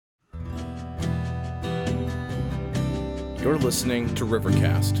You're listening to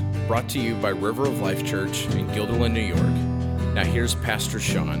Rivercast, brought to you by River of Life Church in Guilderland, New York. Now here's Pastor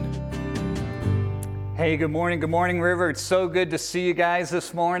Sean. Hey, good morning, River. It's so good to see you guys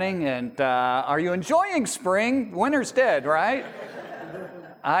this morning. And are you enjoying spring? Winter's dead, right?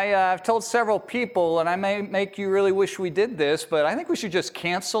 I've told several people, and I may make you really wish we did this, but I think we should just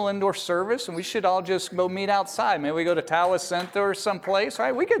cancel indoor service and we should all just go meet outside. Maybe we go to Tawa Center or someplace,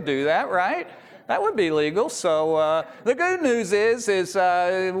 right? We could do that, right? That would be legal. So the good news is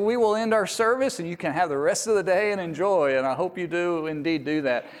we will end our service and you can have the rest of the day and enjoy. And I hope you do indeed do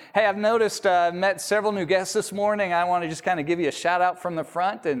that. Hey, I've noticed, met several new guests this morning. I want to just kind of give you a shout out from the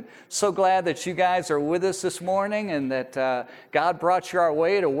front. And so glad that you guys are with us this morning and that God brought you our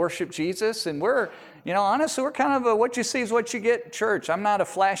way to worship Jesus. And honestly, we're kind of a what you see is what you get church. I'm not a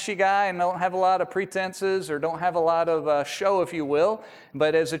flashy guy and don't have a lot of pretenses or don't have a lot of show, if you will.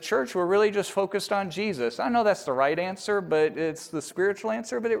 But as a church, we're really just focused on Jesus. I know that's the right answer, but it's the spiritual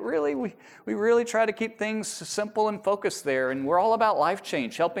answer. But we really try to keep things simple and focused there. And we're all about life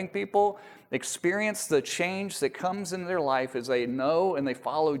change, helping people experience the change that comes in their life as they know and they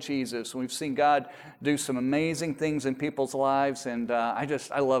follow Jesus. And we've seen God do some amazing things in people's lives, and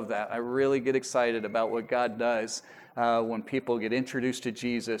I love that. I really get excited about what God does when people get introduced to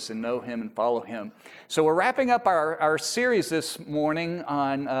Jesus and know Him and follow Him. So we're wrapping up our series this morning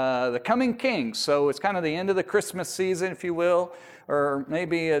on the coming King. So it's kind of the end of the Christmas season, if you will. Or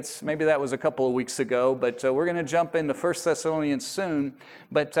maybe that was a couple of weeks ago, but we're going to jump into 1 Thessalonians soon.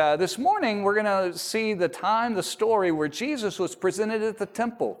 But this morning, we're going to see the story where Jesus was presented at the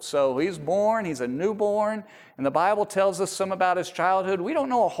temple. So he's born, he's a newborn, and the Bible tells us some about his childhood. We don't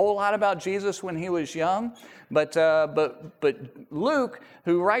know a whole lot about Jesus when he was young, but Luke,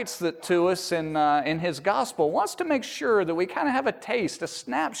 who writes to us in his gospel, wants to make sure that we kind of have a taste, a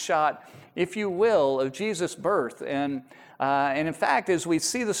snapshot, if you will, of Jesus' birth. And in fact, as we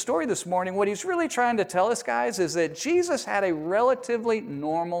see the story this morning, what he's really trying to tell us, guys, is that Jesus had a relatively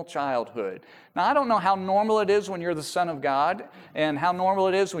normal childhood. Now, I don't know how normal it is when you're the Son of God and how normal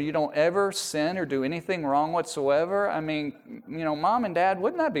it is when you don't ever sin or do anything wrong whatsoever. I mean, Mom and Dad,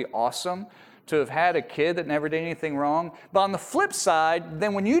 wouldn't that be awesome to have had a kid that never did anything wrong? But on the flip side,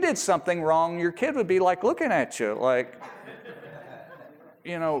 then when you did something wrong, your kid would be like looking at you like,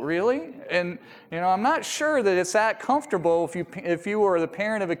 really? And, I'm not sure that it's that comfortable if you were the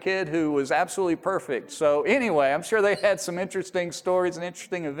parent of a kid who was absolutely perfect. So anyway, I'm sure they had some interesting stories and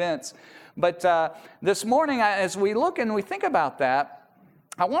interesting events. But this morning, as we look and we think about that,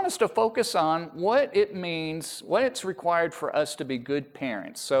 I want us to focus on what it means, what it's required for us to be good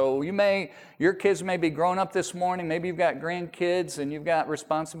parents. So your kids may be grown up this morning, maybe you've got grandkids and you've got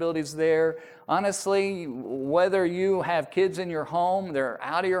responsibilities there. Honestly, whether you have kids in your home, they're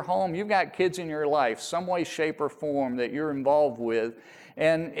out of your home, you've got kids in your life, some way, shape, or form that you're involved with.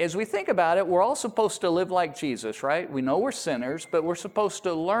 And as we think about it, we're all supposed to live like Jesus, right? We know we're sinners, but we're supposed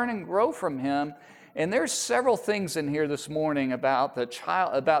to learn and grow from Him. And there's several things in here this morning about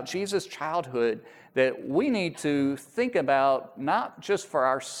Jesus' childhood that we need to think about, not just for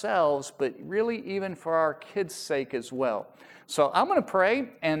ourselves, but really even for our kids' sake as well. So I'm going to pray,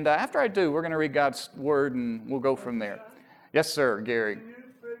 and after I do, we're going to read God's Word, and we'll go from there. Yes, sir, Gary. Can you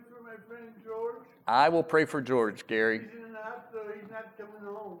pray for my friend George? I will pray for George, Gary. He's in the hospital. He's not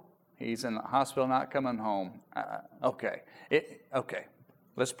coming home. He's in the hospital, not coming home. Okay.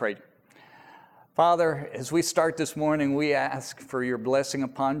 Let's pray. Father, as we start this morning, we ask for your blessing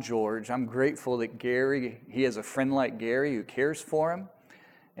upon George. I'm grateful that he has a friend like Gary who cares for him.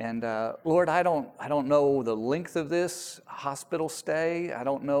 And Lord, I don't know the length of this hospital stay. I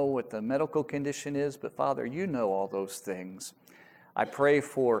don't know what the medical condition is, but Father, you know all those things. I pray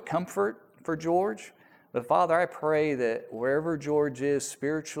for comfort for George. But Father, I pray that wherever George is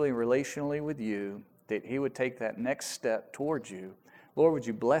spiritually and relationally with you, that he would take that next step towards you. Lord, would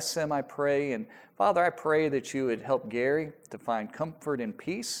you bless him, I pray. And Father, I pray that you would help Gary to find comfort and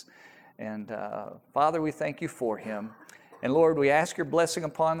peace. And Father, we thank you for him. And Lord, we ask your blessing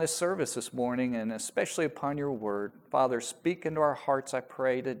upon this service this morning and especially upon your word. Father, speak into our hearts, I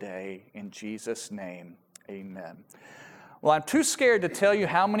pray today. In Jesus' name, amen. Well, I'm too scared to tell you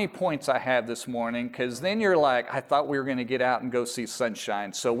how many points I have this morning because then you're like, I thought we were going to get out and go see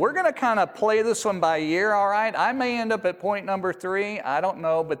sunshine. So we're going to kind of play this one by ear, all right? I may end up at point number 3. I don't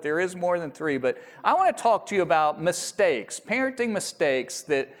know, but there is more than 3. But I want to talk to you about mistakes, parenting mistakes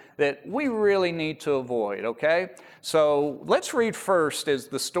that we really need to avoid, okay? So let's read first is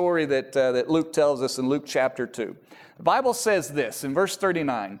the story that Luke tells us in Luke chapter 2. The Bible says this in verse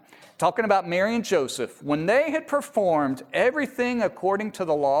 39. Talking about Mary and Joseph, when they had performed everything according to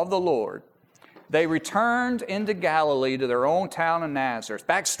the law of the Lord, they returned into Galilee to their own town of Nazareth.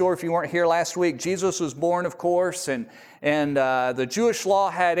 Backstory, if you weren't here last week, Jesus was born, of course, and the Jewish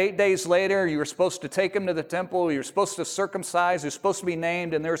law had 8 days later, you were supposed to take him to the temple, you were supposed to circumcise, he was supposed to be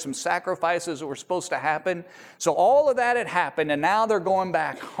named, and there were some sacrifices that were supposed to happen. So all of that had happened, and now they're going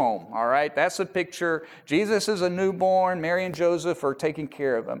back home, all right? That's the picture. Jesus is a newborn, Mary and Joseph are taking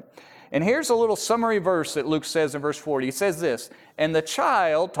care of him. And here's a little summary verse that Luke says in verse 40. He says this, "And the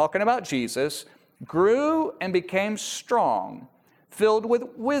child," talking about Jesus, "grew and became strong, filled with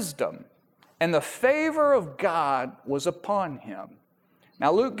wisdom, and the favor of God was upon him."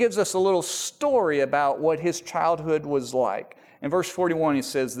 Now Luke gives us a little story about what his childhood was like. In verse 41 he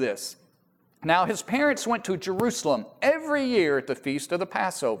says this, "Now his parents went to Jerusalem every year at the feast of the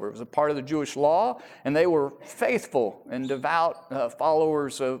Passover." It was a part of the Jewish law, and they were faithful and devout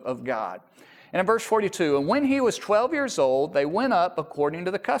followers of God. And in verse 42, "And when he was 12 years old, they went up according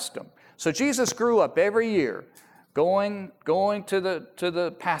to the custom." So Jesus grew up every year, going to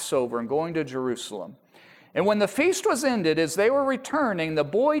the Passover and going to Jerusalem. "And when the feast was ended, as they were returning, the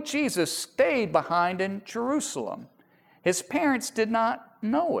boy Jesus stayed behind in Jerusalem. His parents did not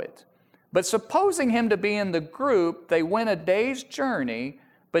know it. But supposing him to be in the group, they went a day's journey,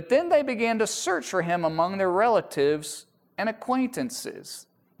 but then they began to search for him among their relatives and acquaintances."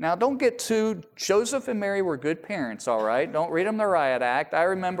 Now, don't get too, Joseph and Mary were good parents, all right? Don't read them the riot act. I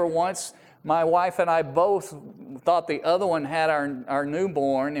remember once my wife and I both thought the other one had our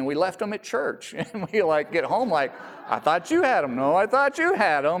newborn, and we left them at church. And we get home like, "I thought you had them." "No, I thought you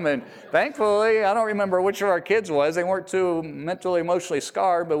had them." And thankfully, I don't remember which of our kids was. They weren't too mentally, emotionally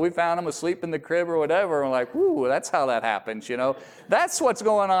scarred, but we found them asleep in the crib or whatever. And we're like, "Ooh, that's how that happens, you know." That's what's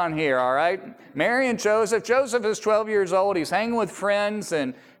going on here, all right? Mary and Joseph. Joseph is 12 years old. He's hanging with friends,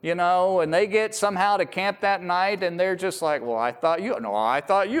 and and they get somehow to camp that night, and they're just like, "Well, I thought you." "No, I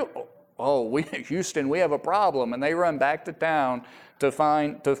thought you." "Oh, Houston, we have a problem." And they run back to town to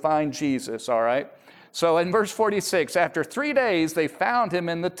find Jesus, all right? So in verse 46, "After 3 days, they found him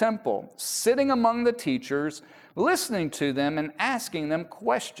in the temple, sitting among the teachers, listening to them and asking them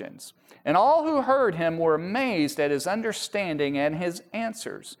questions. And all who heard him were amazed at his understanding and his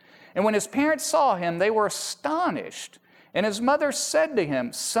answers. And when his parents saw him, they were astonished. And his mother said to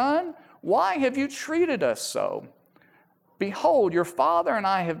him, 'Son, why have you treated us so? Behold, your father and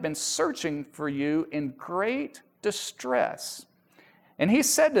I have been searching for you in great distress.' And he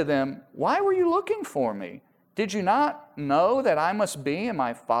said to them, 'Why were you looking for me? Did you not know that I must be in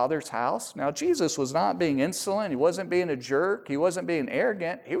my Father's house?'" Now, Jesus was not being insolent. He wasn't being a jerk. He wasn't being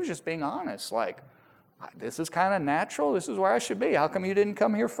arrogant. He was just being honest. Like, this is kind of natural. This is where I should be. How come you didn't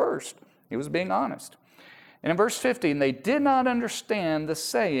come here first? He was being honest. And in verse 50, "And they did not understand the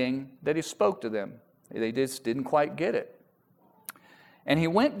saying that he spoke to them." They just didn't quite get it. "And he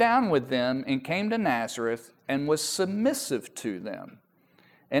went down with them and came to Nazareth and was submissive to them.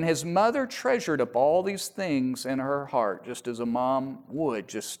 And his mother treasured up all these things in her heart," just as a mom would,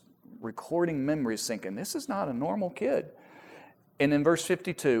 just recording memories, thinking, this is not a normal kid. And in verse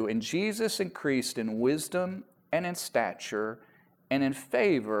 52, "And Jesus increased in wisdom and in stature and in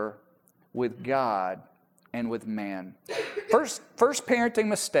favor with God and with man." First parenting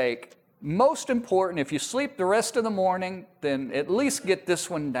mistake. Most important, if you sleep the rest of the morning, then at least get this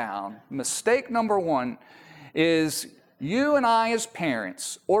one down. Mistake number one is you and I as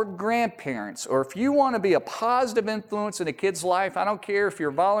parents or grandparents, or if you want to be a positive influence in a kid's life, I don't care if you're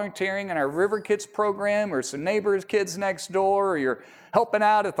volunteering in our River Kids program or some neighbors' kids next door, or you're helping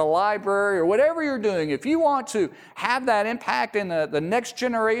out at the library, or whatever you're doing, if you want to have that impact in the next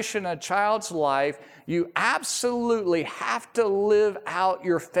generation of a child's life, you absolutely have to live out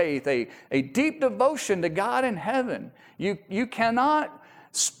your faith, a deep devotion to God in heaven. You cannot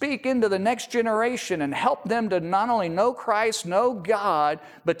speak into the next generation and help them to not only know Christ, know God,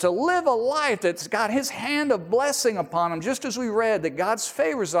 but to live a life that's got His hand of blessing upon them, just as we read that God's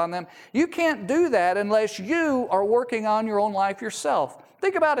favors on them. You can't do that unless you are working on your own life yourself.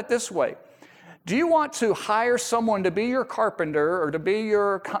 Think about it this way. Do you want to hire someone to be your carpenter or to be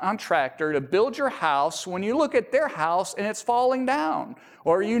your contractor to build your house when you look at their house and it's falling down?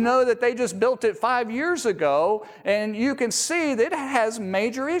 Or you know that they just built it 5 years ago and you can see that it has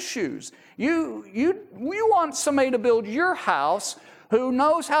major issues. You want somebody to build your house who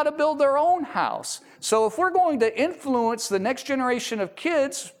knows how to build their own house. So if we're going to influence the next generation of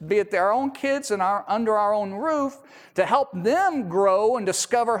kids, be it their own kids and under our own roof, to help them grow and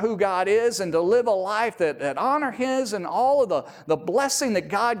discover who God is and to live a life that honor His and all of the blessing that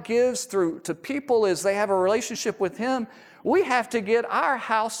God gives to people as they have a relationship with Him, we have to get our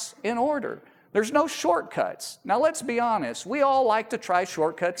house in order. There's no shortcuts. Now, let's be honest. We all like to try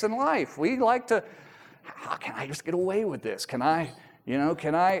shortcuts in life. We like to, how can I just get away with this? Can I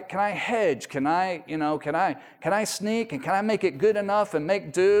hedge? Can I sneak? And can I make it good enough and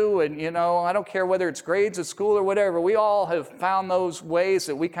make do? And, I don't care whether it's grades at school or whatever. We all have found those ways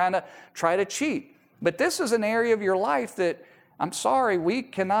that we kind of try to cheat. But this is an area of your life that, I'm sorry, we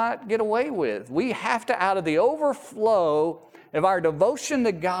cannot get away with. We have to, out of the overflow of our devotion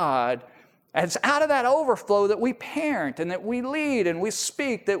to God, it's out of that overflow that we parent and that we lead and we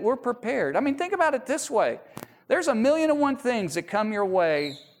speak, that we're prepared. I mean, think about it this way. There's 1,000,001 things that come your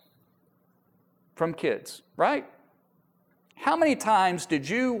way from kids, right? How many times did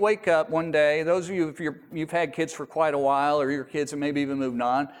you wake up one day, those of you, if you've had kids for quite a while, or your kids have maybe even moved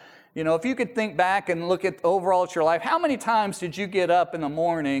on, if you could think back and look at overall at your life, how many times did you get up in the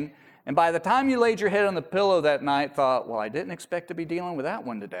morning and by the time you laid your head on the pillow that night thought, well, I didn't expect to be dealing with that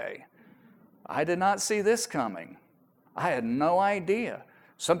one today. I did not see this coming. I had no idea.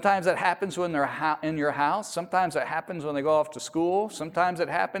 Sometimes it happens when they're in your house. Sometimes it happens when they go off to school. Sometimes it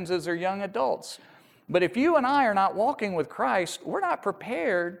happens as they're young adults. But if you and I are not walking with Christ, we're not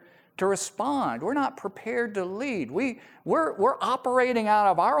prepared to respond. We're not prepared to lead. We're operating out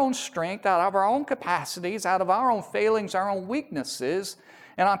of our own strength, out of our own capacities, out of our own failings, our own weaknesses.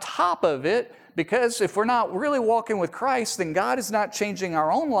 And on top of it, because if we're not really walking with Christ, then God is not changing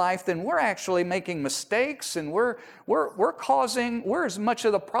our own life, then we're actually making mistakes, and we're as much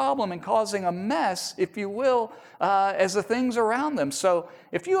of the problem and causing a mess, if you will, as the things around them. So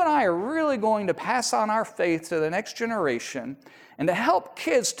if you and I are really going to pass on our faith to the next generation and to help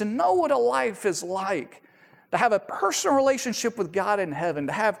kids to know what a life is like, to have a personal relationship with God in heaven,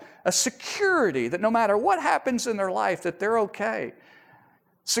 to have a security that no matter what happens in their life, that they're okay.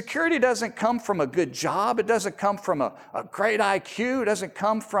 Security doesn't come from a good job. It doesn't come from a great IQ. It doesn't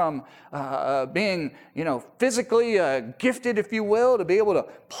come from being, physically gifted, if you will, to be able to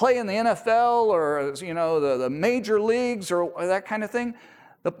play in the NFL or, the major leagues or that kind of thing.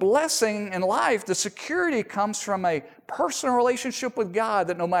 The blessing in life, the security comes from a personal relationship with God,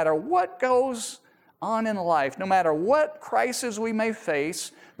 that no matter what goes on in life, no matter what crisis we may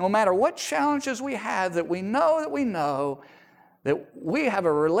face, no matter what challenges we have, that we know that we have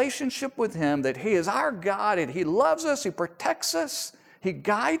a relationship with Him, that He is our God, and He loves us, He protects us, He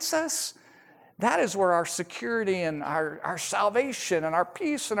guides us. That is where our security and our salvation and our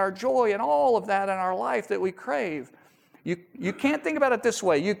peace and our joy and all of that in our life that we crave. You can't think about it this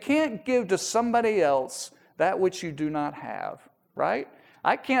way. You can't give to somebody else that which you do not have, right?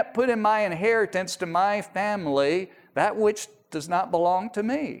 I can't put in my inheritance to my family that which does not belong to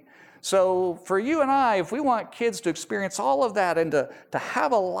me. So for you and I, if we want kids to experience all of that and to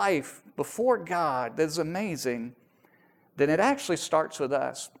have a life before God that is amazing, then it actually starts with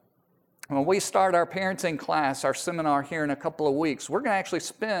us. When we start our parenting class, our seminar here in a couple of weeks, we're going to actually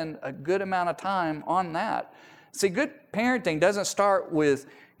spend a good amount of time on that. See, good parenting doesn't start with,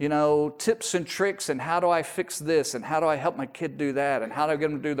 tips and tricks and how do I fix this and how do I help my kid do that and how do I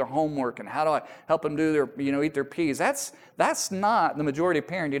get them to do their homework and how do I help them do their, eat their peas. That's not the majority of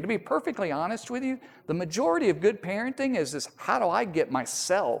parenting. To be perfectly honest with you, the majority of good parenting is how do I get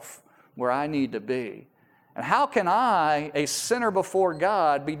myself where I need to be? And how can I, a sinner before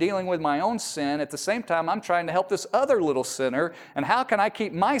God, be dealing with my own sin at the same time I'm trying to help this other little sinner? And how can I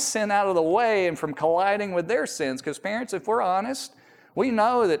keep my sin out of the way and from colliding with their sins? Because parents, if we're honest, we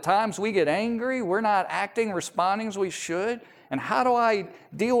know that times we get angry, we're not acting, responding as we should. And how do I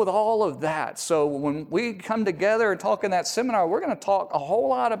deal with all of that? So when we come together and talk in that seminar, we're going to talk a whole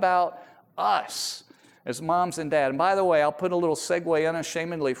lot about us as moms and dads. And by the way, I'll put a little segue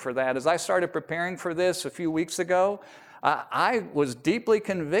unashamedly for that. As I started preparing for this a few weeks ago, I was deeply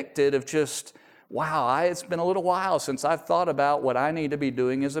convicted of just, it's been a little while since I've thought about what I need to be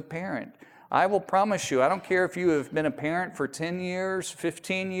doing as a parent. I will promise you, I don't care if you have been a parent for 10 years,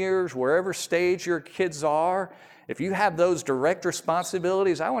 15 years, wherever stage your kids are, if you have those direct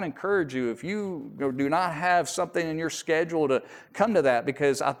responsibilities, I want to encourage you, if you do not have something in your schedule, to come to that,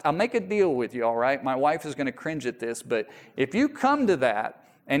 because I'll make a deal with you, all right? My wife is going to cringe at this, but if you come to that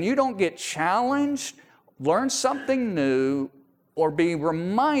and you don't get challenged, learn something new, or be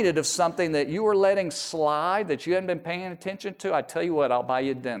reminded of something that you were letting slide, that you hadn't been paying attention to, I tell you what, I'll buy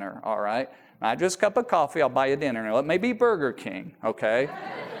you dinner, all right? Not just a cup of coffee, I'll buy you dinner. Now, it may be Burger King, okay?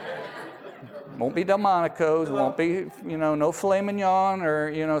 Won't be Delmonico's, won't be, no filet mignon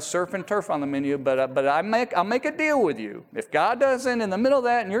or, surf and turf on the menu, but I'll make a deal with you. If God doesn't, in the middle of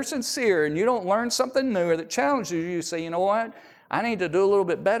that, and you're sincere, and you don't learn something new or that challenges you, you say, you know what, I need to do a little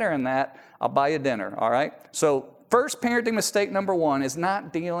bit better in that, I'll buy you dinner, all right? So first parenting mistake number one is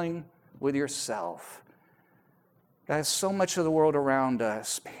not dealing with yourself. Guys, so much of the world around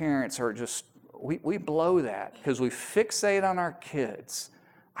us, parents are just, we blow that because we fixate on our kids.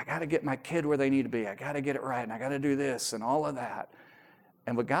 I got to get my kid where they need to be. I got to get it right, and I got to do this and all of that.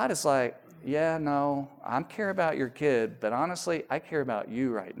 And but God is like, yeah, no, I care about your kid, but honestly, I care about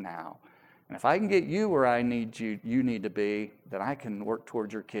you right now. And if I can get you where I need you need to be, then I can work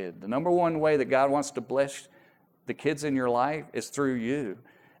towards your kid. The number one way that God wants to bless the kids in your life is through you.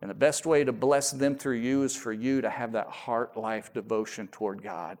 And the best way to bless them through you is for you to have that heart life devotion toward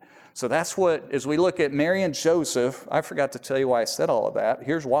God. So that's what, as we look at Mary and Joseph, I forgot to tell you why I said all of that.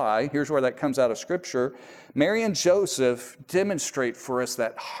 Here's why. Here's where that comes out of Scripture. Mary and Joseph demonstrate for us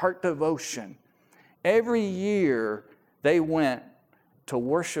that heart devotion. Every year they went to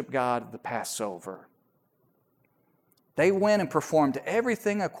worship God at the Passover. They went and performed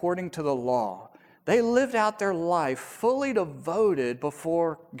everything according to the law. They lived out their life fully devoted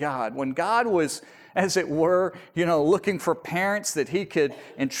before God. When God was, as it were, looking for parents that he could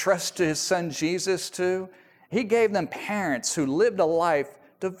entrust to his son Jesus to, he gave them parents who lived a life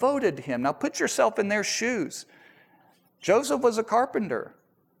devoted to him. Now put yourself in their shoes. Joseph was a carpenter.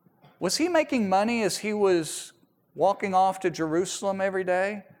 Was he making money as he was walking off to Jerusalem every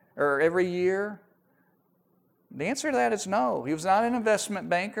day or every year? The answer to that is no. He was not an investment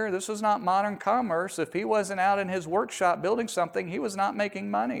banker. This was not modern commerce. If he wasn't out in his workshop building something, he was not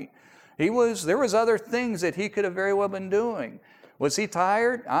making money. There was other things that he could have very well been doing. Was he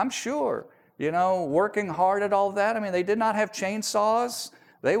tired? I'm sure. Working hard at all that. I mean, they did not have chainsaws.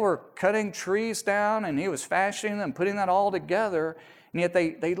 They were cutting trees down, and he was fashioning them, putting that all together. And yet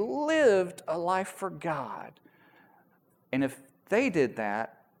they lived a life for God. And if they did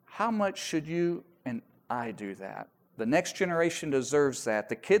that, how much should you and I do that? The next generation deserves that.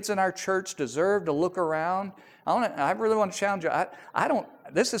 The kids in our church deserve to look around. I really want to challenge you.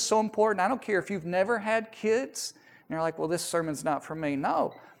 This is so important. I don't care if you've never had kids. And you're like, well, this sermon's not for me.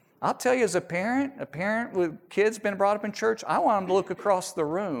 No. I'll tell you as a parent with kids been brought up in church, I want them to look across the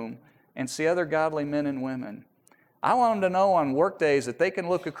room and see other godly men and women. I want them to know on work days that they can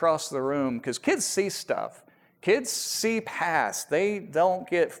look across the room because kids see stuff. Kids see past. They don't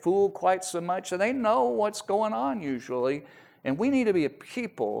get fooled quite so much, and they know what's going on usually. And we need to be a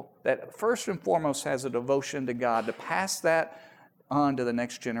people that first and foremost has a devotion to God to pass that on to the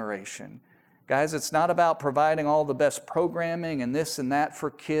next generation. Guys, it's not about providing all the best programming and this and that for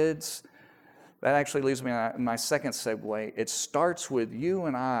kids. That actually leads me to my second segue. It starts with you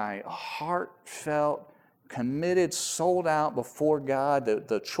and I, a heartfelt, committed, sold out before God.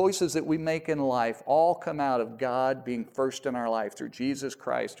 The choices that we make in life all come out of God being first in our life through Jesus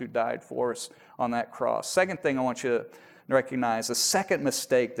Christ who died for us on that cross. Second thing I want you to recognize, the second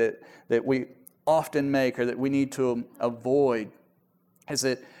mistake that we often make or that we need to avoid is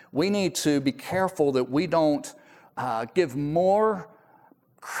that we need to be careful that we don't give more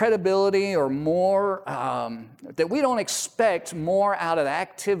credibility or more, that we don't expect more out of the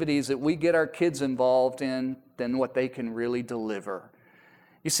activities that we get our kids involved in than what they can really deliver.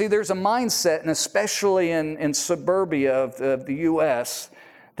 You see, there's a mindset, and especially in suburbia of the U.S.,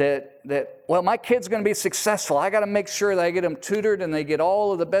 that well, my kid's going to be successful. I got to make sure that I get them tutored and they get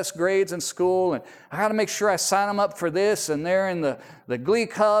all of the best grades in school, and I got to make sure I sign them up for this, and they're in the Glee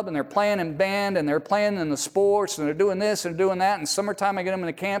Club, and they're playing in band, and they're playing in the sports, and they're doing this and doing that. And summertime, I get them in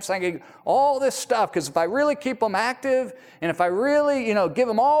the camps. I get all this stuff because if I really keep them active, and if I really, give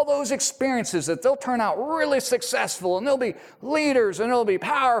them all those experiences, that they'll turn out really successful, and they'll be leaders, and they'll be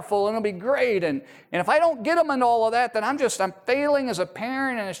powerful, and it'll be great. And if I don't get them into all of that, then I'm failing as a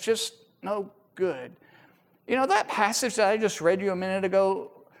parent, and it's just no good. That passage that I just read you a minute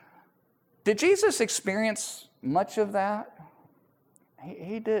ago, did Jesus experience much of that?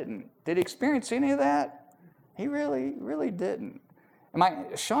 He didn't. Did he experience any of that? He really, really didn't.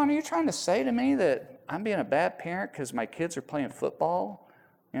 Sean, are you trying to say to me that I'm being a bad parent because my kids are playing football?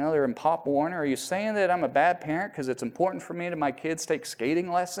 They're in Pop Warner. Are you saying that I'm a bad parent because it's important for me that my kids take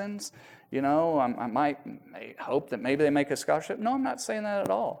skating lessons? I might hope that maybe they make a scholarship. No, I'm not saying that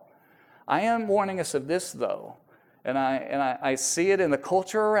at all. I am warning us of this, though, and I see it in the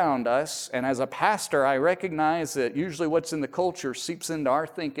culture around us, and as a pastor, I recognize that usually what's in the culture seeps into our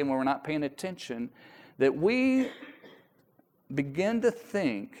thinking when we're not paying attention, that we begin to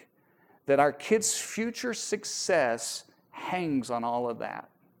think that our kids' future success hangs on all of that,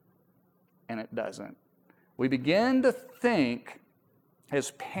 and it doesn't. We begin to think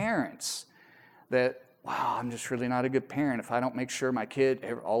as parents that, wow, I'm just really not a good parent if I don't make sure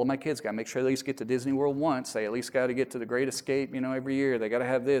all of my kids got to make sure they at least get to Disney World once. They at least got to get to the Great Escape, every year. They got to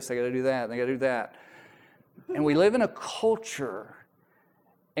have this, they got to do that, they got to do that. And we live in a culture,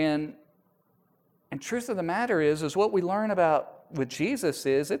 and And truth of the matter is what we learn about with Jesus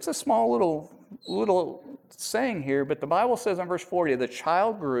is, it's a small little saying here, but the Bible says in verse 40, the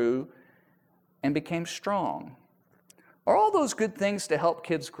child grew and became strong. Are all those good things to help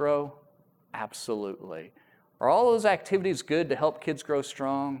kids grow? Absolutely. Are all those activities good to help kids grow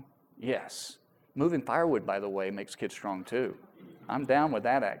strong? Yes. Moving firewood, by the way, makes kids strong too. I'm down with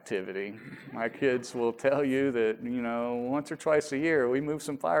that activity. My kids will tell you that, once or twice a year, we move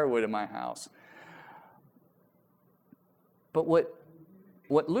some firewood in my house. But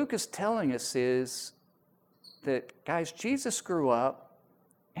what Luke is telling us is that, guys, Jesus grew up,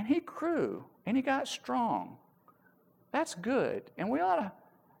 and he grew, and he got strong. That's good. And we ought to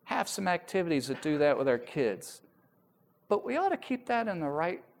have some activities that do that with our kids. But we ought to keep that in the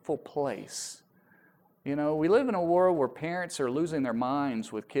rightful place. We live in a world where parents are losing their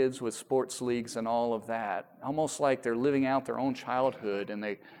minds with kids with sports leagues and all of that, almost like they're living out their own childhood. And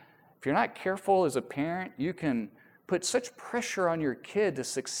if you're not careful as a parent, you can put such pressure on your kid to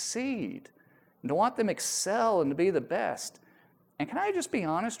succeed and to want them to excel and to be the best. And can I just be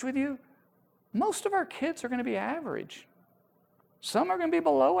honest with you? Most of our kids are going to be average. Some are going to be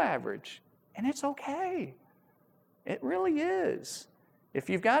below average, and it's okay. It really is. If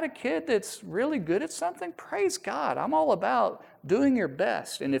you've got a kid that's really good at something, praise God. I'm all about doing your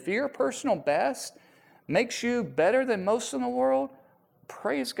best. And if your personal best makes you better than most in the world,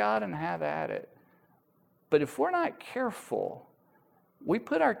 praise God and have at it. But if we're not careful, we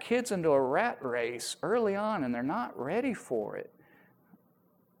put our kids into a rat race early on, and they're not ready for it.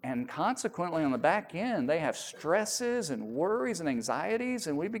 And consequently, on the back end, they have stresses and worries and anxieties,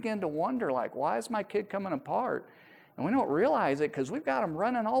 and we begin to wonder, why is my kid coming apart? And we don't realize it because we've got them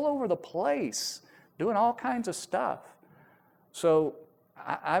running all over the place, doing all kinds of stuff. So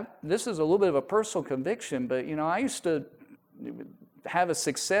this is a little bit of a personal conviction, but, I used to have a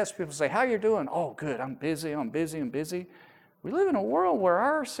success. People say, how you doing? Oh, good, I'm busy. We live in a world where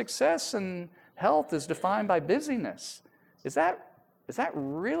our success and health is defined by busyness. Is that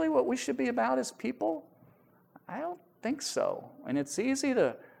really what we should be about as people? I don't think so. And it's easy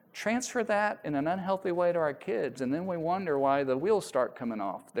to transfer that in an unhealthy way to our kids, and then we wonder why the wheels start coming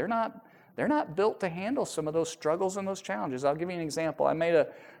off. They're not built to handle some of those struggles and those challenges. I'll give you an example. I made a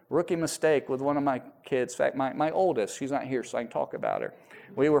rookie mistake with one of my kids. In fact, my oldest, she's not here, so I can talk about her.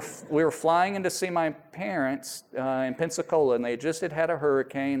 We were flying in to see my parents in Pensacola, and they just had a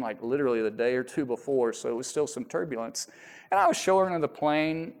hurricane, literally the day or two before, so it was still some turbulence. And I was showing her the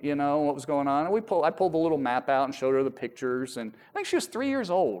plane, what was going on. And I pulled the little map out and showed her the pictures. And I think she was 3 years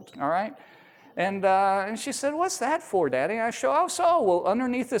old, all right? And she said, what's that for, Daddy? And I well,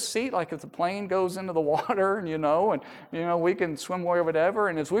 underneath the seat, if the plane goes into the water, and we can swim where whatever.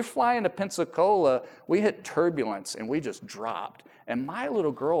 And as we fly into Pensacola, we hit turbulence, and we just dropped. And my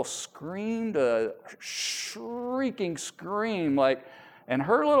little girl screamed a shrieking scream, and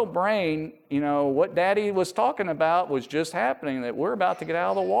her little brain, what Daddy was talking about was just happening, that we're about to get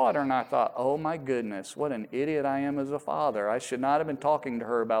out of the water. And I thought, oh my goodness, what an idiot I am as a father. I should not have been talking to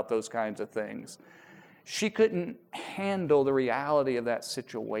her about those kinds of things. She couldn't handle the reality of that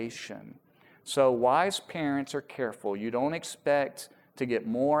situation. So wise parents are careful. You don't expect to get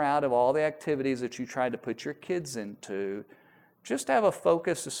more out of all the activities that you tried to put your kids into. Just have a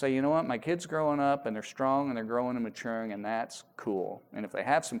focus to say, my kid's growing up and they're strong and they're growing and maturing, and that's cool. And if they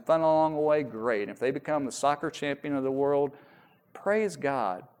have some fun along the way, great. If they become the soccer champion of the world, praise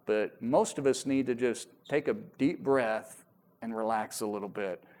God. But most of us need to just take a deep breath and relax a little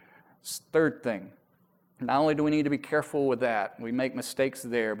bit. Third thing, not only do we need to be careful with that, we make mistakes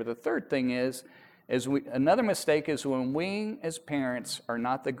there, but the third thing is another mistake is when we as parents are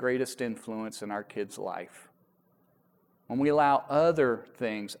not the greatest influence in our kids' life. When we allow other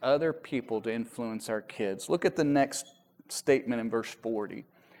things, other people to influence our kids. Look at the next statement in verse 40.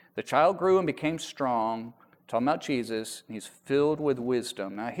 The child grew and became strong, talking about Jesus, and he's filled with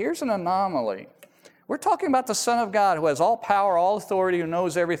wisdom. Now here's an anomaly. We're talking about the Son of God who has all power, all authority, who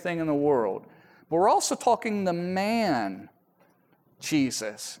knows everything in the world. But we're also talking the man,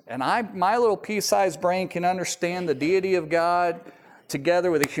 Jesus. And my little pea-sized brain can understand the deity of God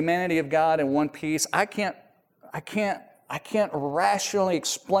together with the humanity of God in one piece. I can't rationally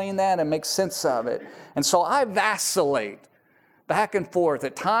explain that and make sense of it. And so I vacillate back and forth.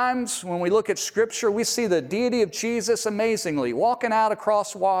 At times when we look at Scripture, we see the deity of Jesus amazingly, walking out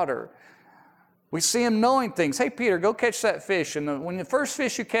across water. We see him knowing things. Hey, Peter, go catch that fish. And when the first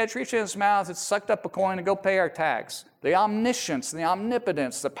fish you catch, reach in his mouth, it's sucked up a coin and go pay our tax. The omniscience, the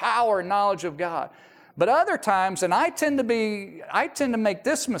omnipotence, the power and knowledge of God. But other times, and I tend to make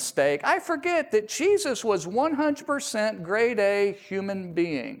this mistake, I forget that Jesus was 100% grade A human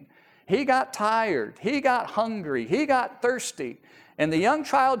being. He got tired. He got hungry. He got thirsty. And the young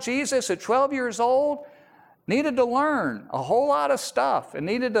child Jesus at 12 years old needed to learn a whole lot of stuff and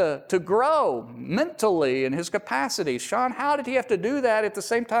needed to grow mentally in his capacities. Sean, how did he have to do that at the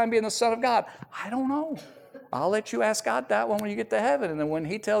same time being the Son of God? I don't know. I'll let you ask God that one when you get to heaven. And then when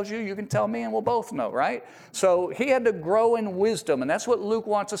he tells you, you can tell me and we'll both know, right? So he had to grow in wisdom. And that's what Luke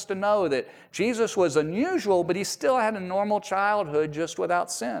wants us to know, that Jesus was unusual, but he still had a normal childhood just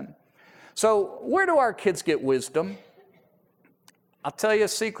without sin. So where do our kids get wisdom? I'll tell you a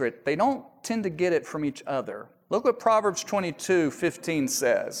secret. They don't tend to get it from each other. Look what Proverbs 22:15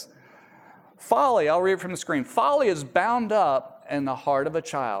 says. Folly, I'll read it from the screen. Folly is bound up in the heart of a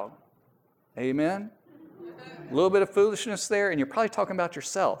child. Amen? A little bit of foolishness there, and you're probably talking about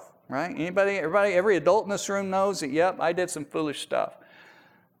yourself, right? Anybody, everybody, every adult in this room knows that, yep, I did some foolish stuff.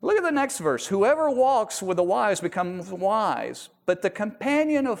 Look at the next verse. Whoever walks with the wise becomes wise, but the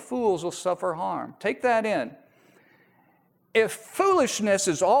companion of fools will suffer harm. Take that in. If foolishness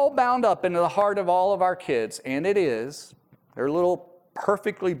is all bound up into the heart of all of our kids, and it is, they're little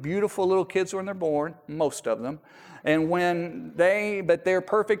perfectly beautiful little kids when they're born, most of them, but they're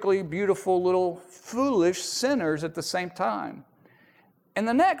perfectly beautiful little foolish sinners at the same time. And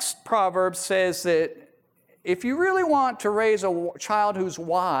the next proverb says that if you really want to raise a child who's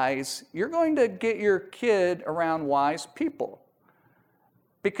wise, you're going to get your kid around wise people.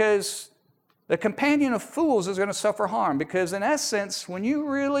 Because the companion of fools is going to suffer harm. Because in essence, when you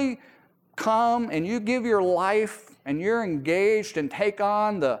really come and you give your life and you're engaged and take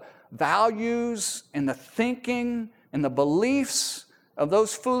on the values and the thinking and the beliefs of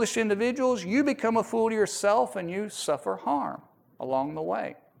those foolish individuals, you become a fool to yourself and you suffer harm along the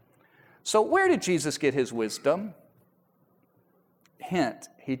way. So where did Jesus get his wisdom? Hint,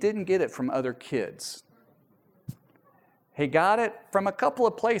 he didn't get it from other kids. He got it from a couple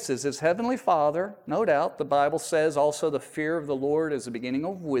of places. His heavenly Father, no doubt, the Bible says also the fear of the Lord is the beginning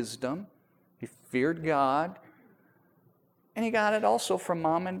of wisdom. He feared God. And he got it also from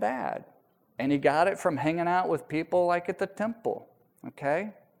mom and dad. And he got it from hanging out with people like at the temple,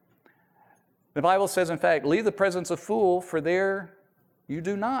 okay? The Bible says, in fact, leave the presence of fool, for there you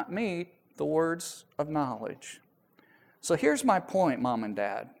do not meet the words of knowledge. So here's my point, mom and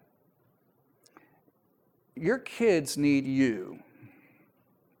dad. Your kids need you.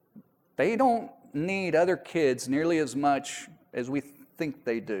 They don't need other kids nearly as much as we think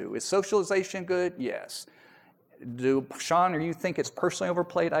they do. Is socialization good? Yes. Sean, or you think it's personally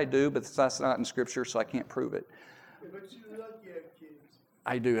overplayed? I do, but that's not in Scripture, so I can't prove it. But you're lucky you have kids.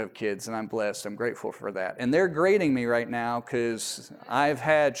 I do have kids, and I'm blessed. I'm grateful for that. And they're grading me right now because I've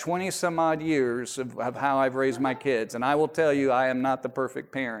had 20-some-odd years of how I've raised my kids. And I will tell you, I am not the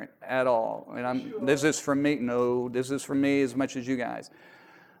perfect parent at all. And this is from me. No, this is from me as much as you guys.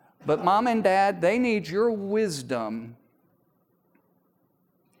 But mom and dad, they need your wisdom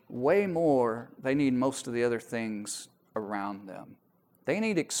way more. They need most of the other things around them. They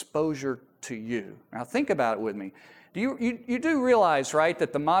need exposure to you. Now think about it with me. You do realize, right,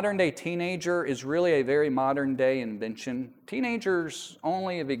 that the modern day teenager is really a very modern day invention. Teenagers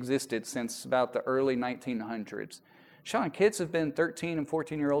only have existed since about the early 1900s. Sean, kids have been 13 and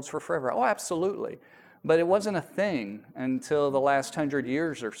 14-year-olds for forever. Oh, absolutely. But it wasn't a thing until the last 100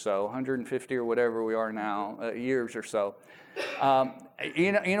 years or so, 150 or whatever we are now, years or so.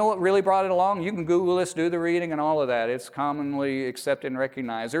 You know what really brought it along? You can Google this, do the reading and all of that. It's commonly accepted and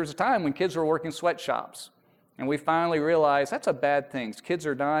recognized. There was a time when kids were working sweatshops. And we finally realized that's a bad thing. Kids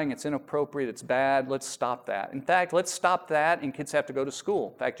are dying. It's inappropriate. It's bad. Let's stop that. In fact, let's stop that, and kids have to go to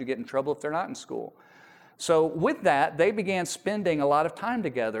school. In fact, you get in trouble if they're not in school. So with that, they began spending a lot of time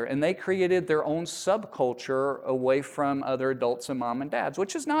together, and they created their own subculture away from other adults and mom and dads,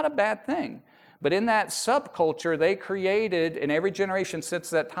 which is not a bad thing. But in that subculture, they created, and every generation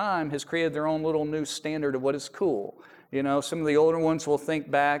since that time has created their own little new standard of what is cool. You know, some of the older ones will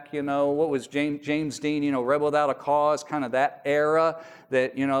think back, you know, what was James Dean, you know, Rebel Without a Cause, kind of that era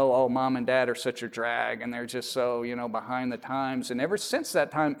that, you know, oh, mom and dad are such a drag and they're just so, you know, behind the times. And ever since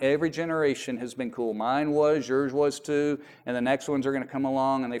that time, every generation has been cool. Mine was, yours was too, and the next ones are going to come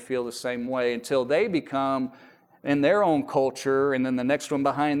along and they feel the same way until they become in their own culture, and then the next one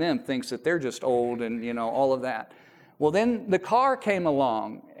behind them thinks that they're just old and, you know, all of that. Well, then the car came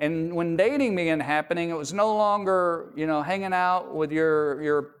along, and when dating began happening, it was no longer, you know, hanging out with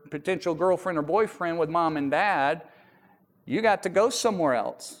your potential girlfriend or boyfriend with mom and dad. You got to go somewhere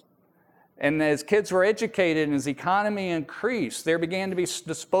else. And as kids were educated and as the economy increased, there began to be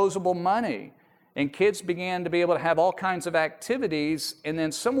disposable money, and kids began to be able to have all kinds of activities. And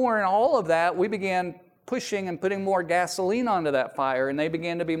then somewhere in all of that, we began pushing and putting more gasoline onto that fire, and they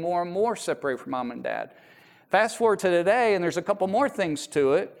began to be more and more separated from mom and dad. Fast forward to today, and there's a couple more things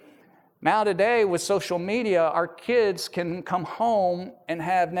to it. Now today, with social media, our kids can come home and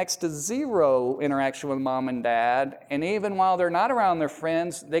have next to zero interaction with mom and dad, and even while they're not around their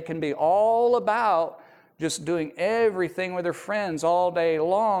friends, they can be all about just doing everything with their friends all day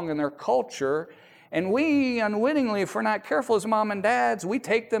long in their culture. And we, unwittingly, if we're not careful as mom and dads, we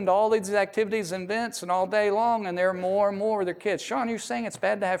take them to all these activities and events and all day long, and they're more and more with their kids. Sean, you're saying it's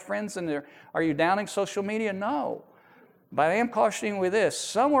bad to have friends in there. Are you downing social media? No. But I am cautioning with this.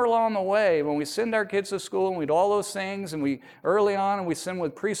 Somewhere along the way, when we send our kids to school and we do all those things, and we early on, and we send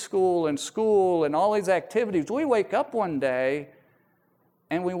with preschool and school and all these activities, we wake up one day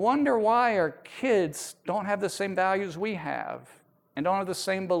and we wonder why our kids don't have the same values we have and don't have the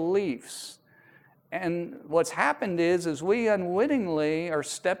same beliefs. And what's happened is we unwittingly are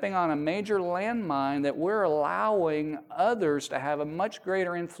stepping on a major landmine that we're allowing others to have a much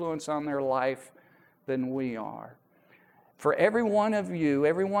greater influence on their life than we are. For every one of you,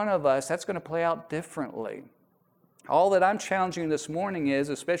 every one of us, that's going to play out differently. All that I'm challenging this morning is,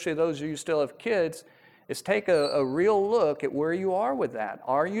 especially those of you who still have kids, is take a real look at where you are with that.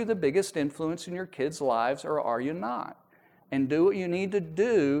 Are you the biggest influence in your kids' lives, or are you not? And do what you need to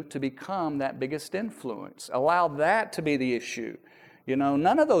do to become that biggest influence. Allow that to be the issue. You know,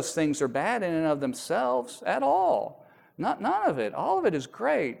 none of those things are bad in and of themselves at all. None of it. All of it is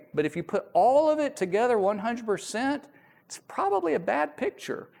great. But if you put all of it together 100%, it's probably a bad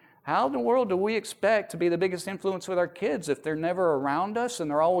picture. How in the world do we expect to be the biggest influence with our kids if they're never around us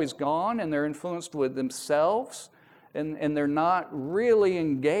and they're always gone and they're influenced with themselves and they're not really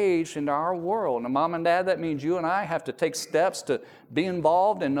engaged into our world? And mom and dad, that means you and I have to take steps to be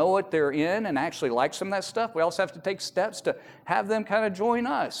involved and know what they're in and actually like some of that stuff. We also have to take steps to have them kind of join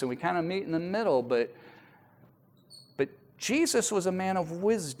us, and we kind of meet in the middle. But Jesus was a man of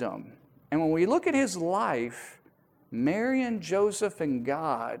wisdom. And when we look at his life, Mary and Joseph and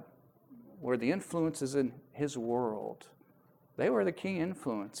God were the influences in his world. They were the key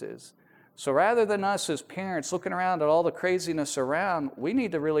influences. So rather than us as parents looking around at all the craziness around, we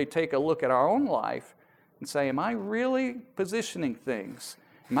need to really take a look at our own life and say, am I really positioning things?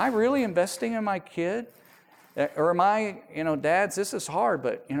 Am I really investing in my kid? Or am I, dads, this is hard,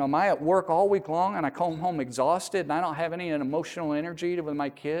 but, am I at work all week long and I come home exhausted and I don't have any emotional energy with my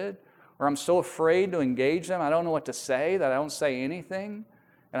kid? Or I'm so afraid to engage them, I don't know what to say, that I don't say anything,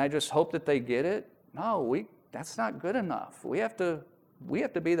 and I just hope that they get it? No, that's not good enough. We have to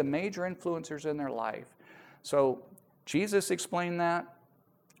be the major influencers in their life. So Jesus explained that.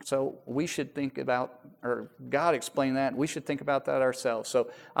 So we should think about, or God explained that, and we should think about that ourselves.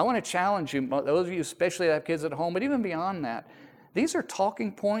 So I want to challenge you, those of you especially that have kids at home, but even beyond that, these are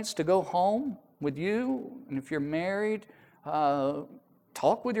talking points to go home with you. And if you're married,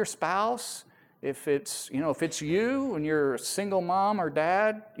 talk with your spouse. If it's you and you're a single mom or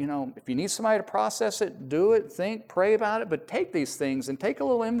dad, if you need somebody to process it, do it, think, pray about it, but take these things and take a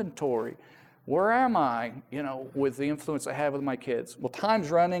little inventory. Where am I, with the influence I have with my kids? Well, time's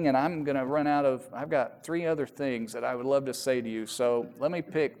running and I'm going to run out of, I've got 3 other things that I would love to say to you. So let me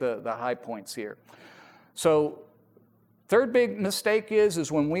pick the high points here. So third big mistake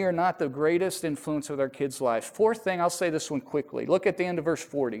is when we are not the greatest influence with our kids' lives. Fourth thing, I'll say this one quickly. Look at the end of verse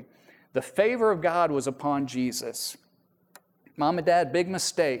 40. The favor of God was upon Jesus. Mom and Dad, big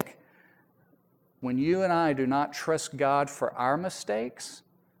mistake. When you and I do not trust God for our mistakes,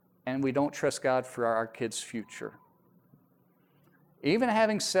 and we don't trust God for our kids' future. Even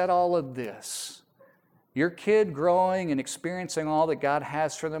having said all of this, your kid growing and experiencing all that God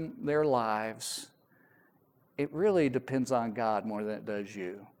has for them, their lives, it really depends on God more than it does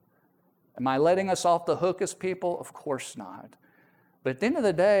you. Am I letting us off the hook as people? Of course not. But at the end of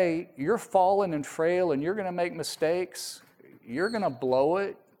the day, you're fallen and frail and you're going to make mistakes. You're going to blow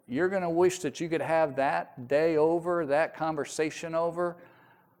it. You're going to wish that you could have that day over, that conversation over,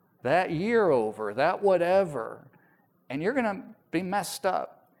 that year over, that whatever. And you're going to be messed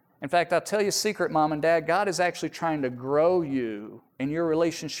up. In fact, I'll tell you a secret, Mom and Dad, God is actually trying to grow you in your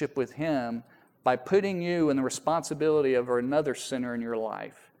relationship with Him by putting you in the responsibility of another sinner in your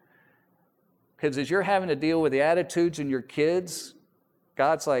life. Because as you're having to deal with the attitudes in your kids,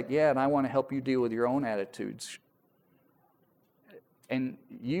 God's like, yeah, and I want to help you deal with your own attitudes. And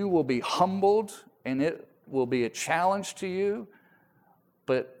you will be humbled, and it will be a challenge to you.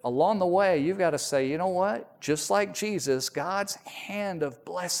 But along the way, you've got to say, you know what? Just like Jesus, God's hand of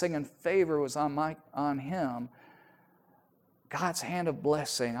blessing and favor was on Him. God's hand of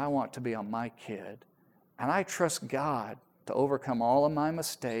blessing, I want to be on my kid. And I trust God to overcome all of my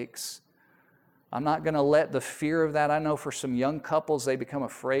mistakes I'm not going to let the fear of that. I know for some young couples, they become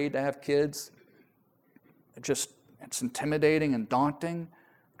afraid to have kids. It's intimidating and daunting.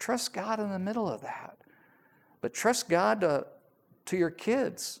 Trust God in the middle of that. But trust God to your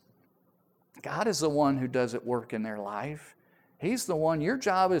kids. God is the one who does it work in their life. He's the one. Your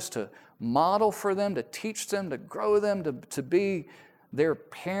job is to model for them, to teach them, to grow them, to be their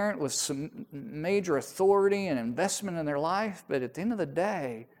parent with some major authority and investment in their life. But at the end of the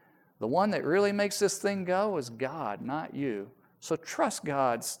day, the one that really makes this thing go is God, not you. So trust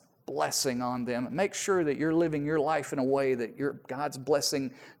God's blessing on them. Make sure that you're living your life in a way that God's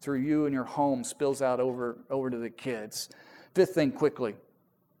blessing through you and your home spills out over to the kids. Fifth thing quickly.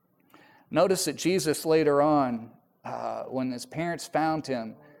 Notice that Jesus later on, when his parents found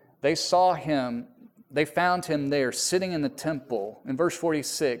him, they found him there sitting in the temple. In verse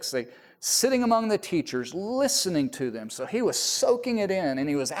 46, sitting among the teachers, listening to them. So he was soaking it in, and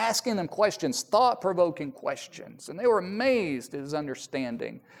he was asking them questions, thought-provoking questions. And they were amazed at his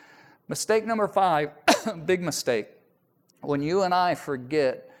understanding. Mistake number 5, big mistake. When you and I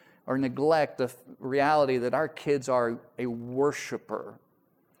forget or neglect the reality that our kids are a worshiper.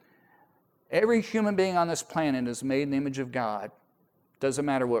 Every human being on this planet is made in the image of God. Doesn't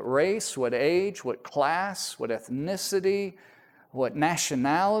matter what race, what age, what class, what ethnicity, what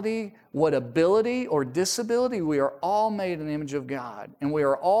nationality, what ability or disability, we are all made in the image of God. And we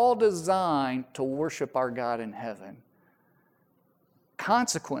are all designed to worship our God in heaven.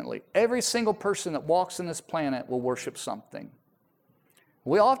 Consequently, every single person that walks on this planet will worship something.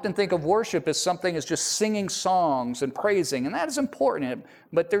 We often think of worship as something as just singing songs and praising, and that is important,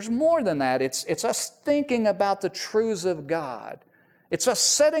 but there's more than that. It's us thinking about the truths of God. It's us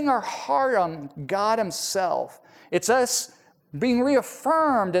setting our heart on God Himself. It's us being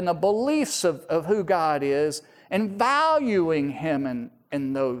reaffirmed in the beliefs of who God is and valuing Him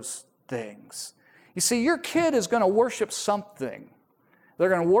in those things. You see, your kid is going to worship something. They're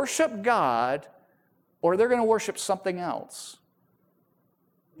going to worship God, or they're going to worship something else.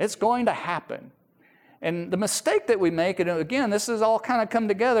 It's going to happen. And the mistake that we make, and again, this has all kind of come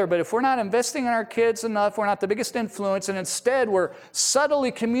together, but if we're not investing in our kids enough, we're not the biggest influence, and instead we're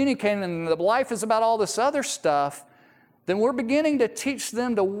subtly communicating that life is about all this other stuff, then we're beginning to teach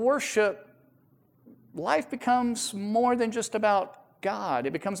them to worship. Life becomes more than just about God.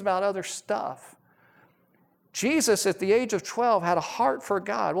 It becomes about other stuff. Jesus, at the age of 12, had a heart for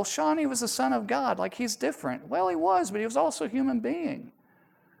God. Well, Shawnee was the son of God, like he's different. Well, he was, but he was also a human being.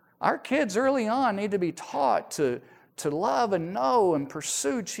 Our kids early on need to be taught to love and know and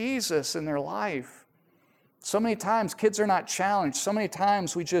pursue Jesus in their life. So many times kids are not challenged. So many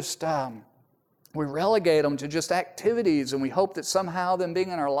times we just we relegate them to just activities, and we hope that somehow them being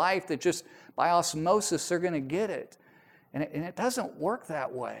in our life that just by osmosis they're going to get it. And it doesn't work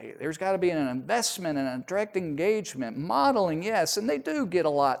that way. There's got to be an investment and a direct engagement, modeling, yes, and they do get a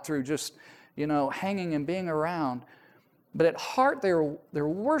lot through just, hanging and being around. But at heart, they're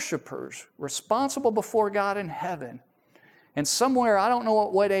worshipers, responsible before God in heaven. And somewhere, I don't know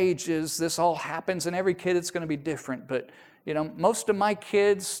at what age this all happens, and every kid it's going to be different. But, most of my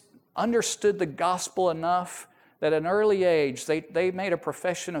kids understood the gospel enough that at an early age, they made a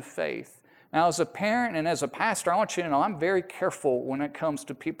profession of faith. Now, as a parent and as a pastor, I want you to know I'm very careful when it comes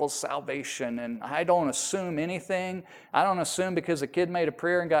to people's salvation, and I don't assume anything. I don't assume because a kid made a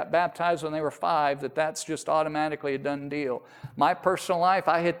prayer and got baptized when they were 5 that that's just automatically a done deal. My personal life,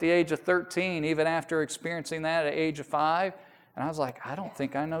 I hit the age of 13, even after experiencing that at the age of 5, and I was like, I don't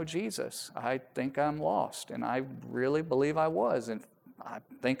think I know Jesus. I think I'm lost, and I really believe I was, and I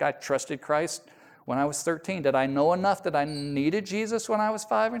think I trusted Christ when I was 13. Did I know enough that I needed Jesus when I was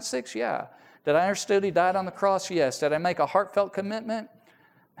 5 and 6? Yeah. Did I understand He died on the cross? Yes. Did I make a heartfelt commitment?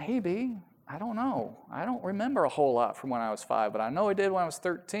 Maybe. I don't know. I don't remember a whole lot from when I was 5, but I know I did when I was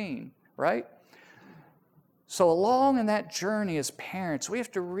 13, right? So along in that journey as parents, we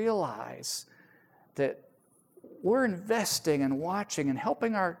have to realize that we're investing and watching and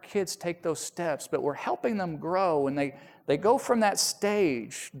helping our kids take those steps, but we're helping them grow, and they go from that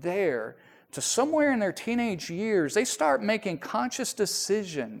stage there to somewhere in their teenage years, they start making conscious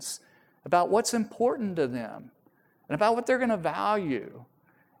decisions about what's important to them and about what they're going to value.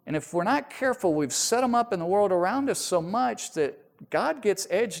 And if we're not careful, we've set them up in the world around us so much that God gets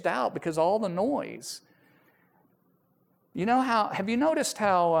edged out because of all the noise. Have you noticed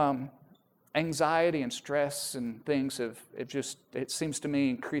how anxiety and stress and things it seems to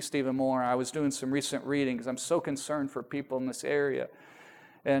me, increased even more? I was doing some recent reading because I'm so concerned for people in this area.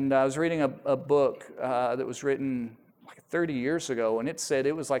 And I was reading a book that was written like 30 years ago, and it said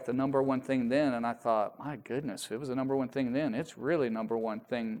it was like the number one thing then, and I thought, my goodness, if it was the number one thing then, it's really number one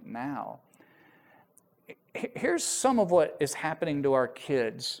thing now. Here's some of what is happening to our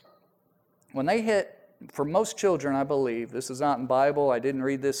kids. When they hit, for most children, I believe, this is not in the Bible, I didn't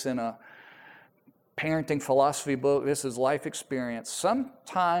read this in a parenting philosophy book, this is life experience.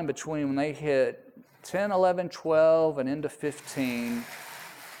 Sometime between when they hit 10, 11, 12, and into 15,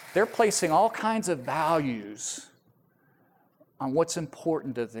 they're placing all kinds of values on what's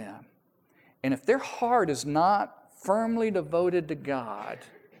important to them. And if their heart is not firmly devoted to God,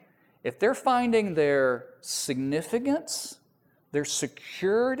 if they're finding their significance, their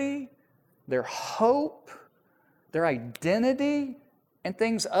security, their hope, their identity, and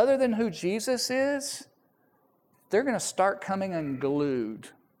things other than who Jesus is, they're going to start coming unglued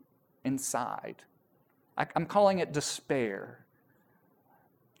inside. I'm calling it despair.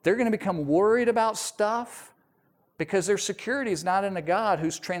 They're going to become worried about stuff because their security is not in a God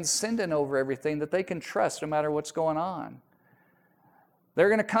who's transcendent over everything that they can trust no matter what's going on. They're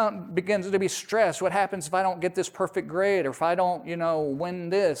going to begin to be stressed. What happens if I don't get this perfect grade, or if I don't, win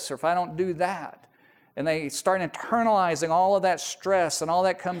this, or if I don't do that? And they start internalizing all of that stress, and all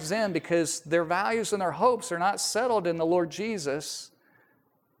that comes in because their values and their hopes are not settled in the Lord Jesus.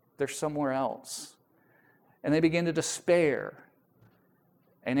 They're somewhere else. And they begin to despair.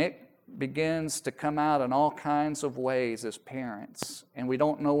 And it begins to come out in all kinds of ways as parents. And we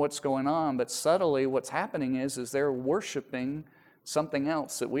don't know what's going on, but subtly what's happening is they're worshiping something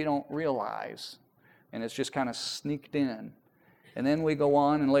else that we don't realize. And it's just kind of sneaked in. And then we go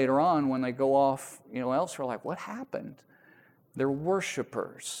on, and later on, when they go off, else, we're like, what happened? They're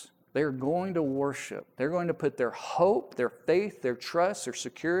worshipers. They're going to worship. They're going to put their hope, their faith, their trust, their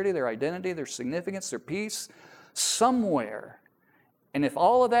security, their identity, their significance, their peace somewhere. And if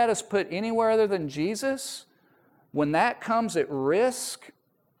all of that is put anywhere other than Jesus, when that comes at risk,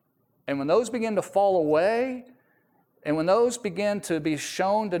 and when those begin to fall away, and when those begin to be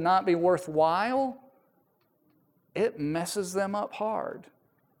shown to not be worthwhile, it messes them up hard.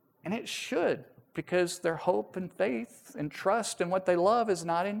 And it should, because their hope and faith and trust and what they love is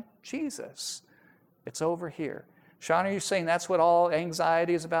not in Jesus. It's over here. Sean, are you saying that's what all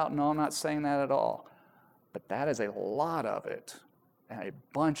anxiety is about? No, I'm not saying that at all. But that is a lot of it, and a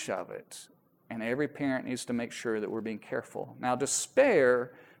bunch of it. And every parent needs to make sure that we're being careful. Now,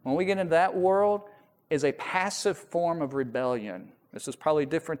 despair, when we get into that world, is a passive form of rebellion. This is probably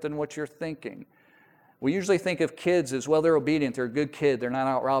different than what you're thinking. We usually think of kids as, well, they're obedient, they're a good kid, they're not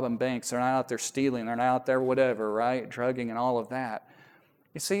out robbing banks, they're not out there stealing, they're not out there whatever, right? Drugging and all of that.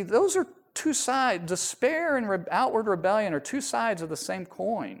 You see, those are two sides. Despair and outward rebellion are two sides of the same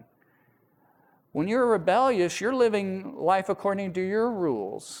coin. When you're rebellious, you're living life according to your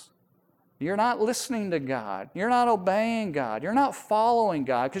rules. You're not listening to God. You're not obeying God. You're not following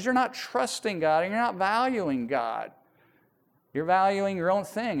God because you're not trusting God and you're not valuing God. You're valuing your own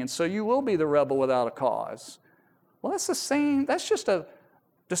thing, and so you will be the rebel without a cause. Well, that's the same. That's just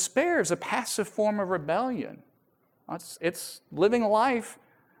despair is a passive form of rebellion. It's living life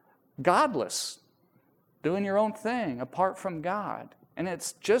godless, doing your own thing apart from God. And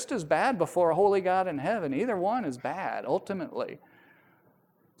it's just as bad before a holy God in heaven. Either one is bad, ultimately.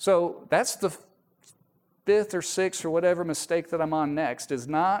 So that's the fifth or sixth or whatever mistake that I'm on next, is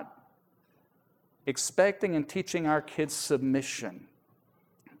not expecting and teaching our kids submission.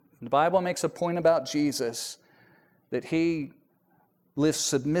 The Bible makes a point about Jesus that he lived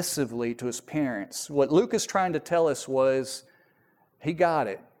submissively to his parents. What Luke is trying to tell us was he got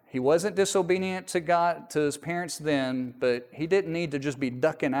it. He wasn't disobedient to God, to his parents then, but he didn't need to just be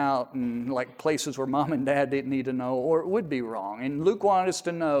ducking out in like places where mom and dad didn't need to know, or it would be wrong. And Luke wanted us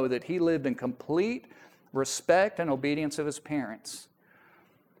to know that he lived in complete respect and obedience of his parents.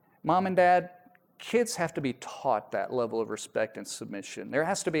 Mom and dad, kids have to be taught that level of respect and submission. There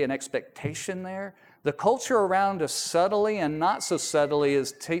has to be an expectation there. The culture around us subtly and not so subtly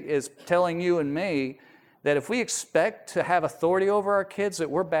is telling you and me that if we expect to have authority over our kids, that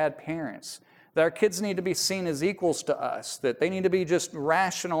we're bad parents, that our kids need to be seen as equals to us, that they need to be just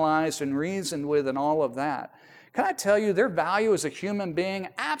rationalized and reasoned with and all of that. Can I tell you, their value as a human being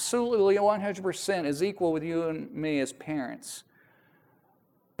absolutely 100% is equal with you and me as parents.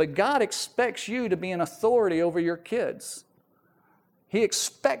 But God expects you to be an authority over your kids. He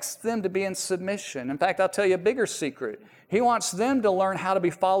expects them to be in submission. In fact, I'll tell you a bigger secret. He wants them to learn how to be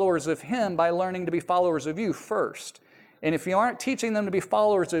followers of Him by learning to be followers of you first. And if you aren't teaching them to be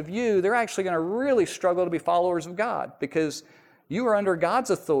followers of you, they're actually going to really struggle to be followers of God, because you are under God's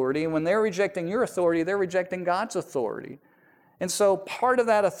authority, and when they're rejecting your authority, they're rejecting God's authority. And so part of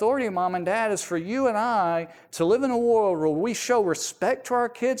that authority, Mom and Dad, is for you and I to live in a world where we show respect to our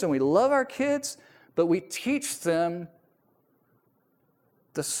kids and we love our kids, but we teach them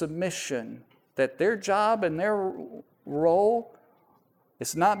the submission that their job and their role,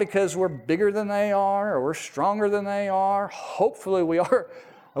 it's not because we're bigger than they are or we're stronger than they are. Hopefully we are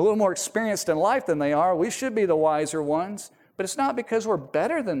a little more experienced in life than they are. We should be the wiser ones. But it's not because we're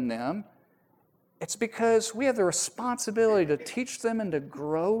better than them. It's because we have the responsibility to teach them and to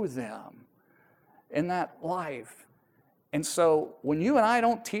grow them in that life. And so when you and I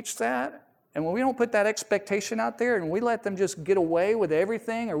don't teach that, and when we don't put that expectation out there and we let them just get away with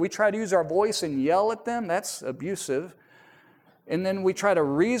everything, or we try to use our voice and yell at them, that's abusive. And then we try to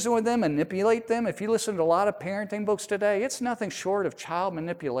reason with them, manipulate them. If you listen to a lot of parenting books today, it's nothing short of child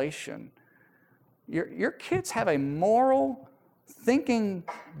manipulation. Your kids have a moral, thinking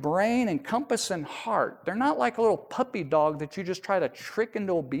brain and compass and heart. They're not like a little puppy dog that you just try to trick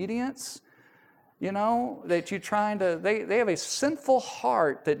into obedience. That you're trying to, they have a sinful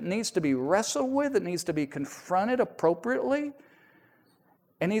heart that needs to be wrestled with, that needs to be confronted appropriately,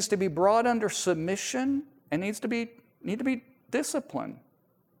 and needs to be brought under submission, and need to be disciplined.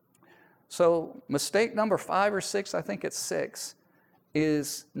 So mistake number 5 or 6, I think it's 6,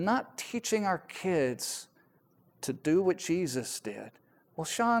 is not teaching our kids to do what Jesus did. Well,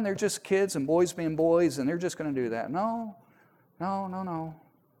 Sean, they're just kids and boys being boys, and they're just going to do that. No.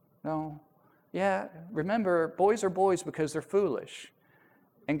 Yeah, remember, boys are boys because they're foolish.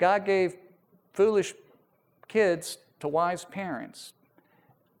 And God gave foolish kids to wise parents.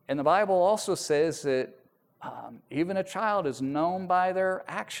 And the Bible also says that even a child is known by their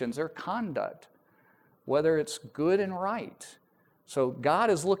actions, their conduct, whether it's good and right. So God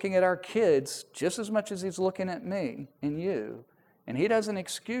is looking at our kids just as much as He's looking at me and you. And He doesn't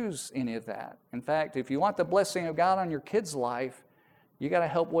excuse any of that. In fact, if you want the blessing of God on your kid's life, you got to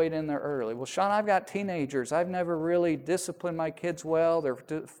help wade in there early. Well, Sean, I've got teenagers. I've never really disciplined my kids well. They're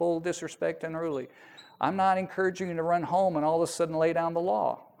full disrespect and early. I'm not encouraging you to run home and all of a sudden lay down the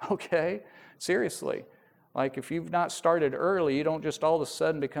law, okay? Seriously. Like if you've not started early, you don't just all of a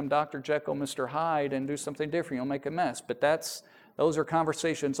sudden become Dr. Jekyll, Mr. Hyde and do something different. You'll make a mess. But those are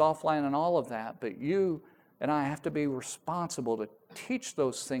conversations offline and all of that. But you and I have to be responsible to teach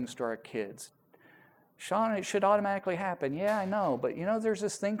those things to our kids. Sean, it should automatically happen. Yeah, I know. But there's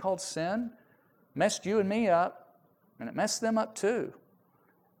this thing called sin. Messed you and me up, and it messed them up too.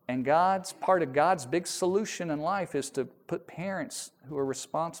 And part of God's big solution in life is to put parents who are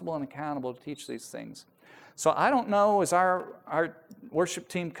responsible and accountable to teach these things. So I don't know, as our worship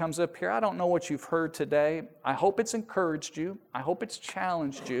team comes up here, I don't know what you've heard today. I hope it's encouraged you. I hope it's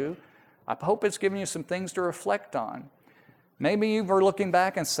challenged you. I hope it's given you some things to reflect on. Maybe you were looking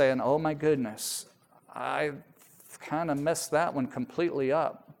back and saying, oh my goodness, I kind of messed that one completely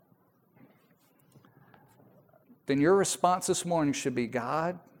up. Then your response this morning should be,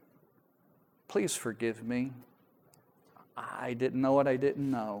 God, please forgive me. I didn't know what I didn't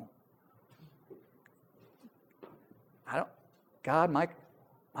know. God, my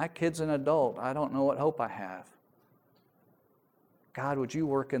kid's an adult. I don't know what hope I have. God, would you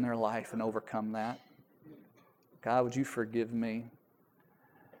work in their life and overcome that? God, would you forgive me?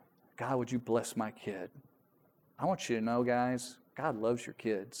 God, would you bless my kid? I want you to know, guys, God loves your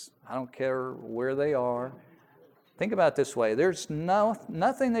kids. I don't care where they are. Think about it this way. There's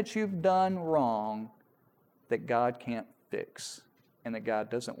nothing that you've done wrong that God can't fix and that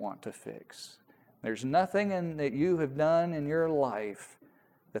God doesn't want to fix. There's nothing that you have done in your life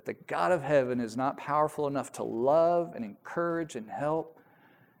that the God of heaven is not powerful enough to love and encourage and help.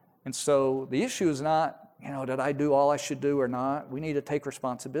 And so the issue is not, did I do all I should do or not? We need to take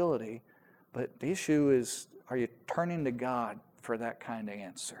responsibility. But the issue is, are you turning to God for that kind of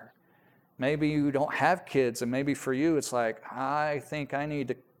answer? Maybe you don't have kids, and maybe for you it's like, I think I need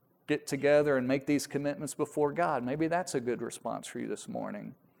to get together and make these commitments before God. Maybe that's a good response for you this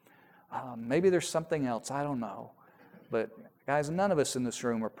morning. Maybe there's something else, I don't know. But guys, none of us in this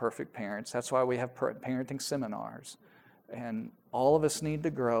room are perfect parents. That's why we have parenting seminars. And all of us need to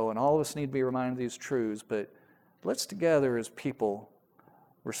grow, and all of us need to be reminded of these truths. But let's together as people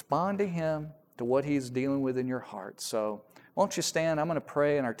respond to Him, to what He's dealing with in your heart. So won't you stand? I'm going to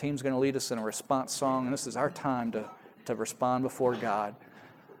pray, and our team's going to lead us in a response song. And this is our time to respond before God.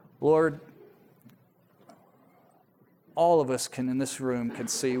 Lord, all of us in this room can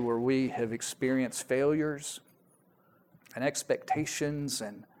see where we have experienced failures and expectations,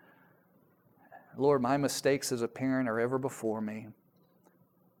 and Lord, my mistakes as a parent are ever before me.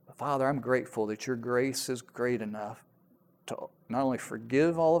 But Father, I'm grateful that your grace is great enough to not only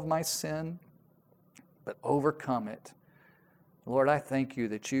forgive all of my sin, but overcome it. Lord, I thank you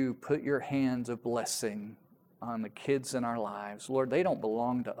that you put your hands of blessing on the kids in our lives. Lord, they don't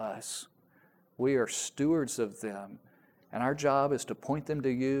belong to us. We are stewards of them. And our job is to point them to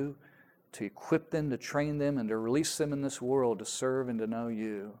you, to equip them, to train them, and to release them in this world to serve and to know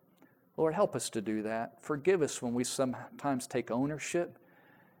you. Lord, help us to do that. Forgive us when we sometimes take ownership,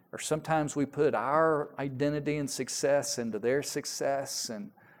 or sometimes we put our identity and success into their success,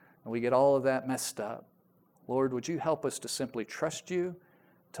 and we get all of that messed up. Lord, would you help us to simply trust you,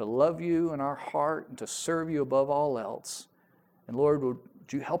 to love you in our heart, and to serve you above all else? And Lord, would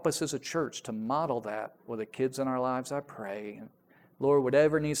you help us as a church to model that with the kids in our lives, I pray. And Lord,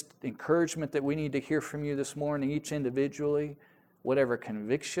 whatever needs encouragement that we need to hear from you this morning, each individually, whatever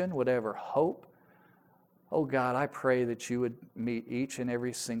conviction, whatever hope, oh God, I pray that you would meet each and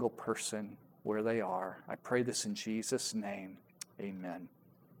every single person where they are. I pray this in Jesus' name. Amen.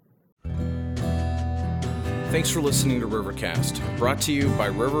 Thanks for listening to Rivercast, brought to you by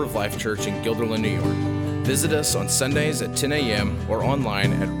River of Life Church in Guilderland, New York. Visit us on Sundays at 10 a.m. or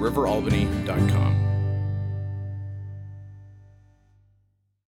online at riveralbany.com.